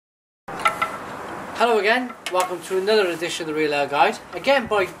Hello again, welcome to another edition of the Real Ale Guide. Again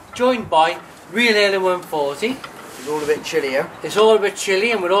joined by Real Ale in 140. It's all a bit chillier. It's all a bit chilly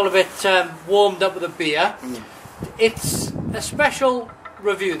and we're all a bit warmed up with a beer. It's a special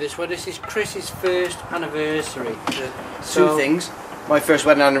review this one. This is Chris's first anniversary. Two things. My first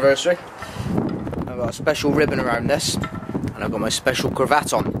wedding anniversary. I've got a special ribbon around this. And I've got my special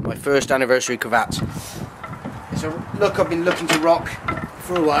cravat on. My first anniversary cravat. It's a look I've been looking to rock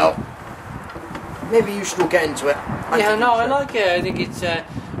for a while. Maybe you should all get into it. I like it. I think it's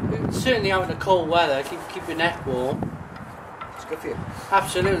certainly having the cold weather, keep your neck warm. It's good for you.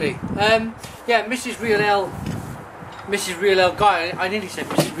 Absolutely. Yeah, Mrs. Real Ale Guide. I nearly said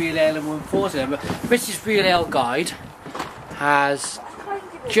Mrs. Real Ale in 140, but Mrs. Real Ale Guide has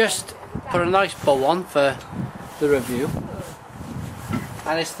just put a nice bow on for the review,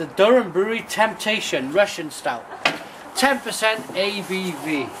 and it's the Durham Brewery Temptation Russian Stout, 10%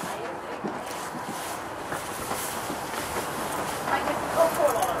 ABV.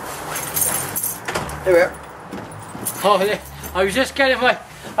 Here we are. Oh, yeah. I was just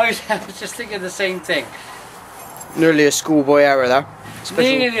just thinking the same thing. Nearly a schoolboy error there.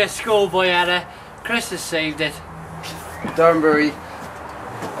 Nearly a schoolboy error. Chris has saved it. Durham Brewery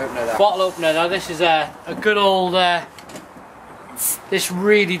opener there. Bottle opener. Now this is a good old. This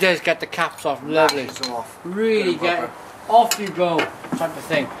really does get the caps off. Lovely. Off. Really get off you go type of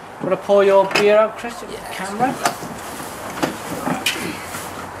thing. Want to pour your beer out, Chris? Yeah. Camera.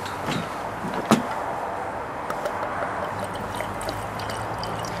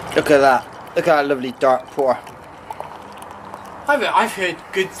 Look at that. Look at that lovely dark pour. I've heard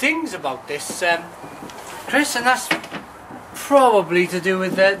good things about this, Chris, and that's probably to do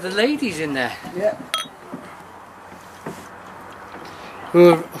with the ladies in there. Yeah.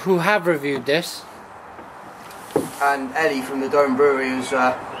 Who have reviewed this. And Ellie from the Durham Brewery who's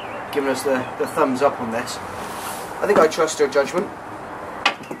given us the thumbs up on this. I think I trust her judgment.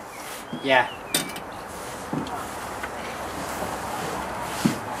 Yeah.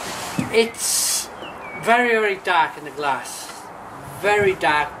 It's very, very dark in the glass. Very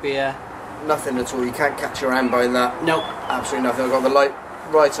dark beer. Nothing at all. You can't catch your hand behind that. Nope. Absolutely nothing. I've got the light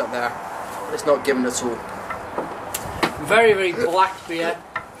right up there. It's not given at all. Very, very black beer.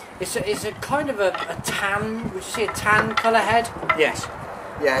 It's a kind of a tan. Would you say a tan colour head? Yes.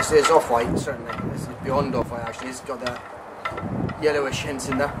 Yeah, it's off-white, certainly. It's beyond off-white, actually. It's got that yellowish hints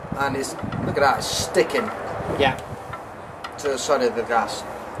in there. And it's, look at that, it's sticking Yeah. to the side of the glass.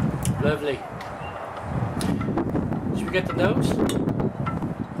 Lovely. Should we get the nose?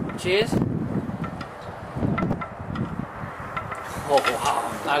 Cheers. Oh wow,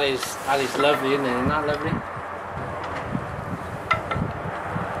 that is lovely, isn't it? Isn't that lovely?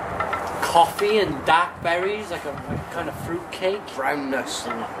 Coffee and dark berries, like a kind of fruit cake. Brownness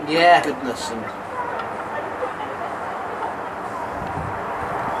and Yeah. goodness and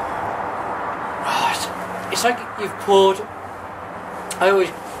Oh, it's like you've poured. I always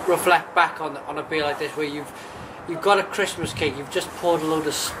reflect back on a beer like this where you've got a Christmas cake, you've just poured a load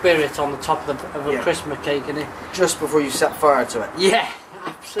of spirit on the top of a Christmas cake and it just before you set fire to it. yeah,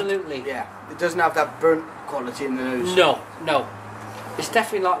 absolutely. Yeah, it doesn't have that burnt quality in the nose. No, it's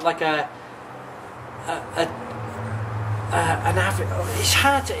definitely not like an average. It's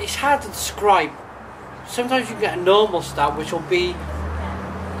hard to describe. Sometimes you get a normal stout which will be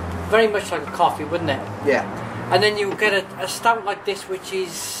very much like a coffee, wouldn't it? Yeah. And then you get a stout like this which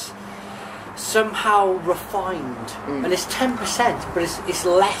is somehow refined, and it's 10%, but it's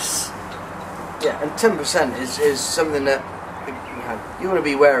less. Yeah, and 10% is something that you want to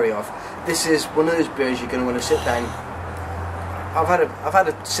be wary of. This is one of those beers you're going to want to sit down. I've had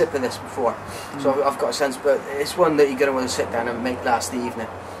a sip of this before, so I've got a sense, but it's one that you're going to want to sit down and make last the evening.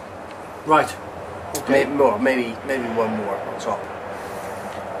 Right. Okay. Maybe one more on top.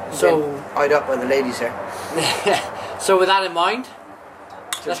 So eyed up by the ladies here. So with that in mind,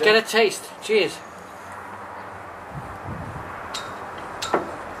 let's get a taste. Cheers.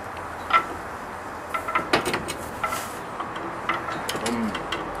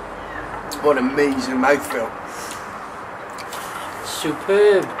 What an amazing mouthfeel.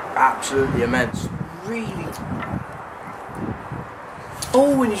 Superb. Absolutely immense. Really.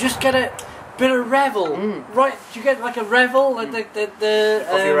 Oh, and you just get a bit of revel. Right, you get like a revel, like the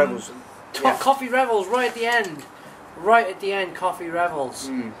Coffee Rebels. Coffee Revels right at the end. Right at the end, Coffee Revels.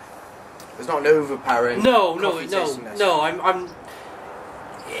 There's not an overpowering. No. I'm.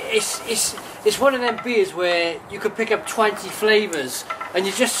 It's one of them beers where you could pick up 20 flavours and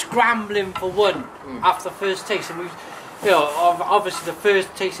you're just scrambling for one after the first taste. And obviously the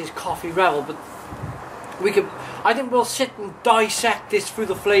first taste is Coffee Revel, but I think we'll sit and dissect this through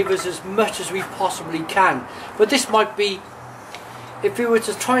the flavours as much as we possibly can. But this might be, if we were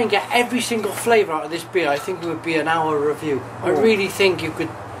to try and get every single flavour out of this beer, I think it would be an hour review. I really think you could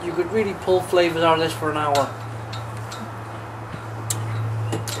really pull flavours out of this for an hour.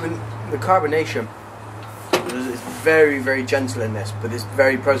 I mean, the carbonation is very, very gentle in this, but it's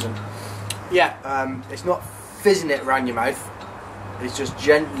very present. Yeah. It's not fizzing it around your mouth. It's just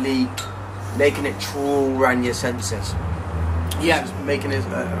gently making it trawl around your senses. Yeah. It's just making it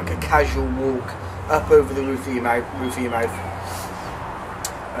like a casual walk up over the roof of your mouth,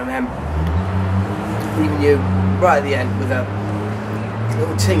 and then leaving you right at the end with a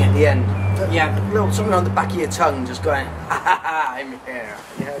little ting at the end. Yeah. A little something on the back of your tongue, just going, ha ha ha, I'm here.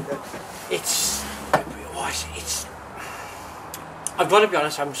 You know, It's. I've got to be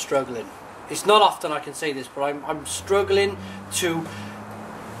honest, I'm struggling. It's not often I can say this, but I'm struggling to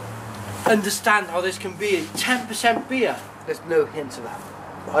understand how this can be a 10% beer. There's no hint of that.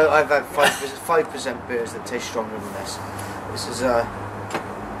 I've had 5% beers that taste stronger than this. This is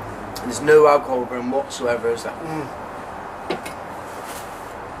there's no alcohol burn whatsoever, is there?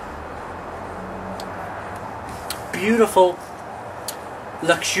 Beautiful,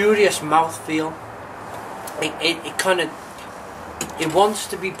 luxurious mouthfeel. It kind of, it wants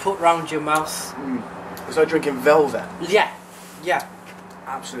to be put round your mouth. It's like drinking velvet. Yeah, yeah.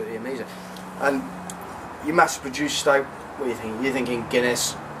 Absolutely amazing. And you mass produce stout, what are you thinking? You're thinking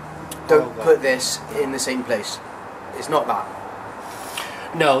Guinness. Don't put this in the same place. It's not that.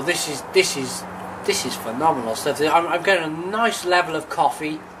 No, this is phenomenal stuff. I'm getting a nice level of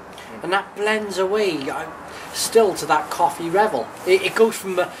coffee, and that blends away still to that coffee revel. It goes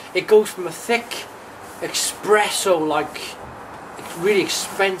from a thick espresso, like really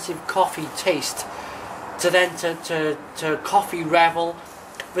expensive coffee taste, to then to coffee revel.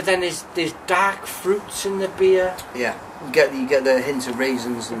 But then there's dark fruits in the beer. Yeah, you get the hint of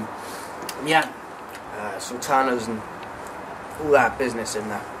raisins and sultanas and all that business in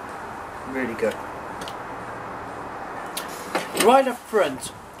there. Really good. Right up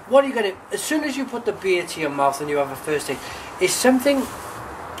front, what are you going to? As soon as you put the beer to your mouth and you have a first taste, is something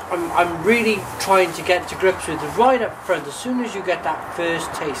I'm really trying to get to grips with. Right up front, as soon as you get that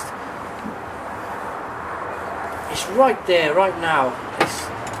first taste, it's right there, right now.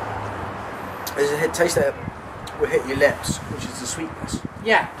 There's a taste that will hit your lips, which is the sweetness.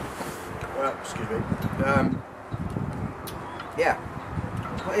 Yeah. Excuse me. Yeah.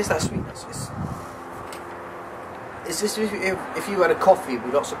 What is that sweetness? It's just if you had a coffee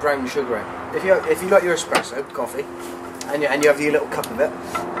with lots of brown sugar in. If you like your espresso coffee, and you have your little cup of it,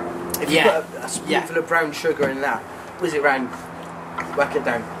 if you put a spoonful of brown sugar in that, whiz it round, whack it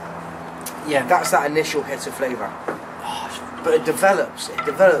down. Yeah. That's that initial hit of flavour. But it develops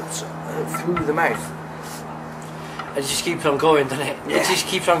through the mouth. It just keeps on going, doesn't it? Yeah. It just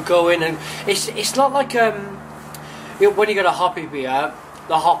keeps on going, and it's not like when you get a hoppy beer,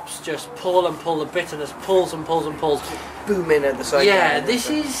 the hops just pull and pull, the bitterness pulls and pulls and pulls. Booming at the side. Yeah, this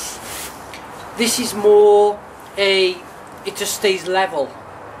is more it just stays level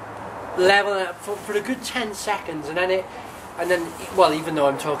for a good 10 seconds, and then well, even though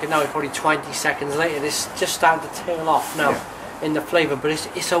I'm talking now, it's probably 20 seconds later, it's just starting to tail off now in the flavour. But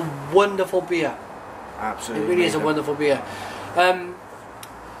it's a wonderful beer. Absolutely, it really is a wonderful beer.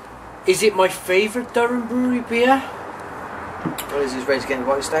 Is it my favourite Durham Brewery beer? What is this race getting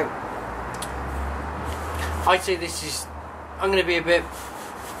white stout? I'd say this is. I'm going to be a bit.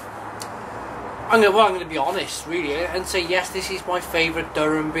 I'm going to be honest, really, and say yes. This is my favourite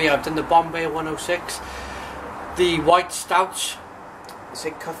Durham beer. I've done the Bombay 106, the White Stout, the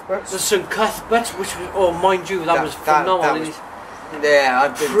St Cuthberts. The St Cuthberts, which was, mind you, that was phenomenal.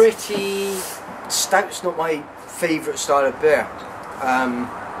 I've been pretty. Stout's not my favourite style of beer,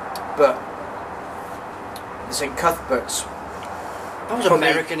 but the St Cuthberts. That was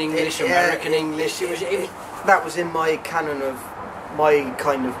American English. That was in my canon of my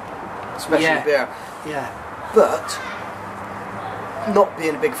kind of special beer. Yeah. But not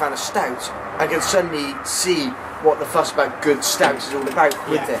being a big fan of stout, I can suddenly see what the fuss about good stouts is all about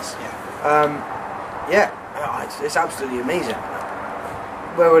with this. It's absolutely amazing.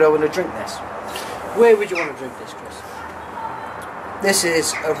 Where would I want to drink this? Where would you want to drink this, Chris? This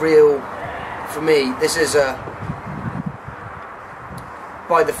is a real, for me, this is a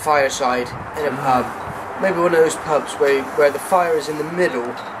by the fireside in a pub. Maybe one of those pubs where the fire is in the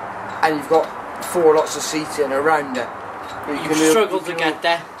middle and you've got 4 lots of seating around it. You struggle to get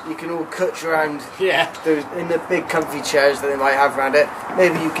there. You can all cutch around those in the big comfy chairs that they might have around it.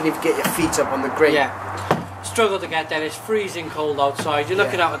 Maybe you can even get your feet up on the grate. Yeah. Struggle to get there. It's freezing cold outside. You're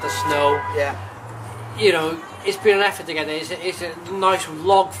looking out at the snow. Yeah. You know, it's been an effort to get there. It's a nice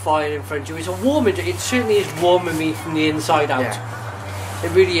log fire in front of you. It's a warming. It certainly is warming me from the inside out. Yeah.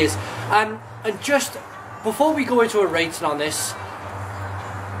 It really is. And just before we go into a rating on this,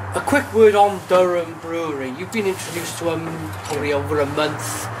 a quick word on Durham Brewery. You've been introduced to them probably over a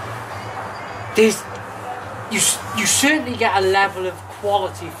month. You certainly get a level of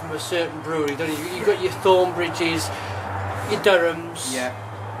quality from a certain brewery, don't you? You've got your Thornbridges, your Durhams. Yeah.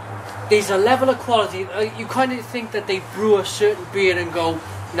 There's a level of quality. You kind of think that they brew a certain beer and go,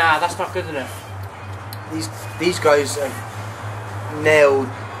 nah, that's not good enough. These guys have nailed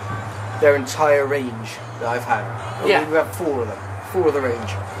their entire range that I've had. Yeah. We have 4 of them. 4 of the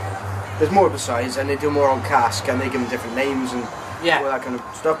range. There's more besides, and they do more on cask, and they give them different names and all that kind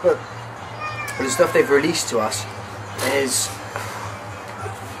of stuff. But the stuff they've released to us is,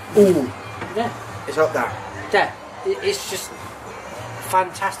 it's up there. Yeah, it's just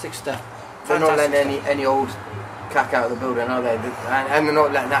fantastic stuff. They're not letting any old cack out of the building, are they? And they're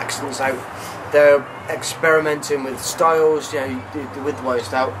not letting accents out. They're experimenting with styles, you know, with the White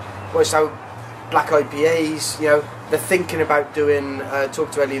Stout, black IPAs, you know. They're thinking about doing,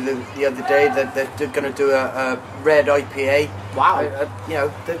 talked to Ellie the other day, that they're going to do a red IPA. Wow. You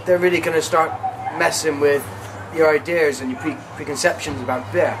know, they're really going to start messing with your ideas and your preconceptions about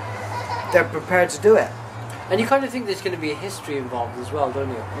beer. They're prepared to do it. And you kind of think there's going to be a history involved as well, don't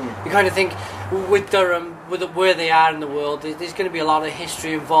you? You kind of think with Durham, with where they are in the world, there's going to be a lot of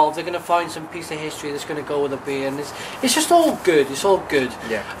history involved. They're going to find some piece of history that's going to go with the beer, and it's just all good. It's all good.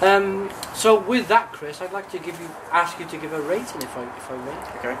 Yeah. So with that, Chris, I'd like to ask you to give a rating, if I may.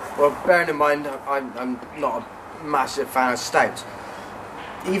 Okay. Well, bearing in mind, I'm not a massive fan of stouts.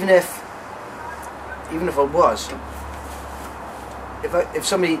 Even if I was, if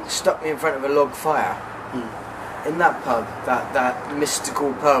somebody stuck me in front of a log fire. In that pub, that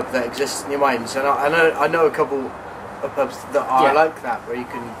mystical pub that exists in your mind. So I know a couple of pubs that are like that, where you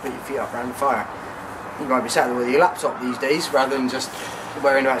can put your feet up around the fire. You might be sat there with your laptop these days, rather than just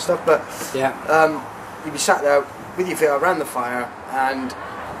wearing that stuff. But you'd be sat there with your feet up around the fire, and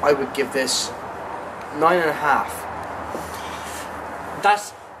I would give this 9.5.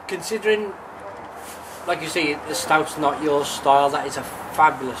 That's considering, like you say, the stout's not your style. That is a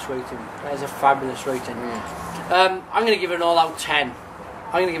fabulous rating. That is a fabulous rating. I'm going to give it an all out 10.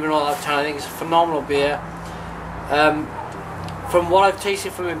 I think it's a phenomenal beer. From what I've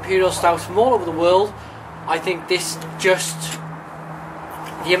tasted from Imperial Stouts from all over the world, I think this just...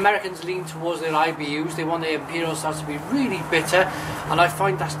 The Americans lean towards their IBUs. They want their Imperial Stouts to be really bitter, and I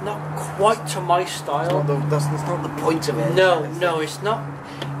find that's not quite to my style. That's not the point of it. No, it's not.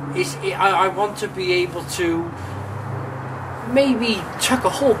 I want to be able to maybe chuck a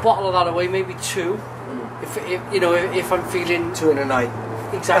whole bottle of that away, maybe 2. If I'm feeling 2 in a night.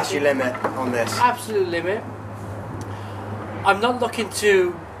 Exactly. That's your limit on this. Absolute limit. I'm not looking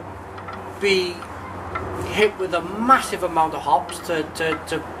to be hit with a massive amount of hops to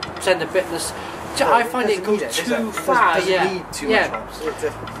send the bitterness. I find it goes too far. It doesn't need too much hops.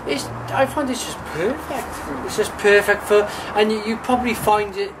 I find it's just perfect. It's just perfect for, and you probably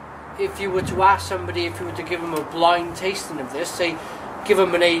find it if you were to ask somebody, if you were to give them a blind tasting of this, say, give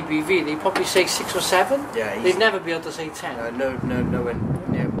them an ABV, they'd probably say 6 or 7. Yeah, they'd never be able to say 10. No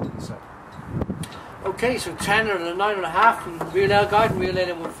one. So. Okay, so 10 and a 9.5 from Real Ale Guide and Real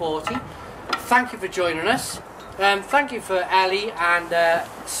Ale 140. Thank you for joining us. Thank you for Ellie and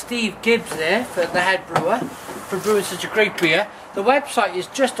Steve Gibbs there, for the head brewer, for brewing such a great beer. The website is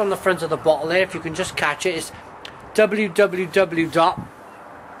just on the front of the bottle there, if you can just catch it. It's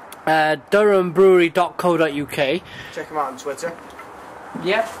www.durhambrewery.co.uk. Check them out on Twitter.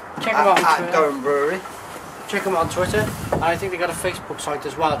 Yep, check them out on Twitter. At Durham Brewery. Check them out on Twitter. And I think they got a Facebook site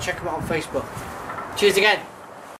as well. Check them out on Facebook. Cheers again.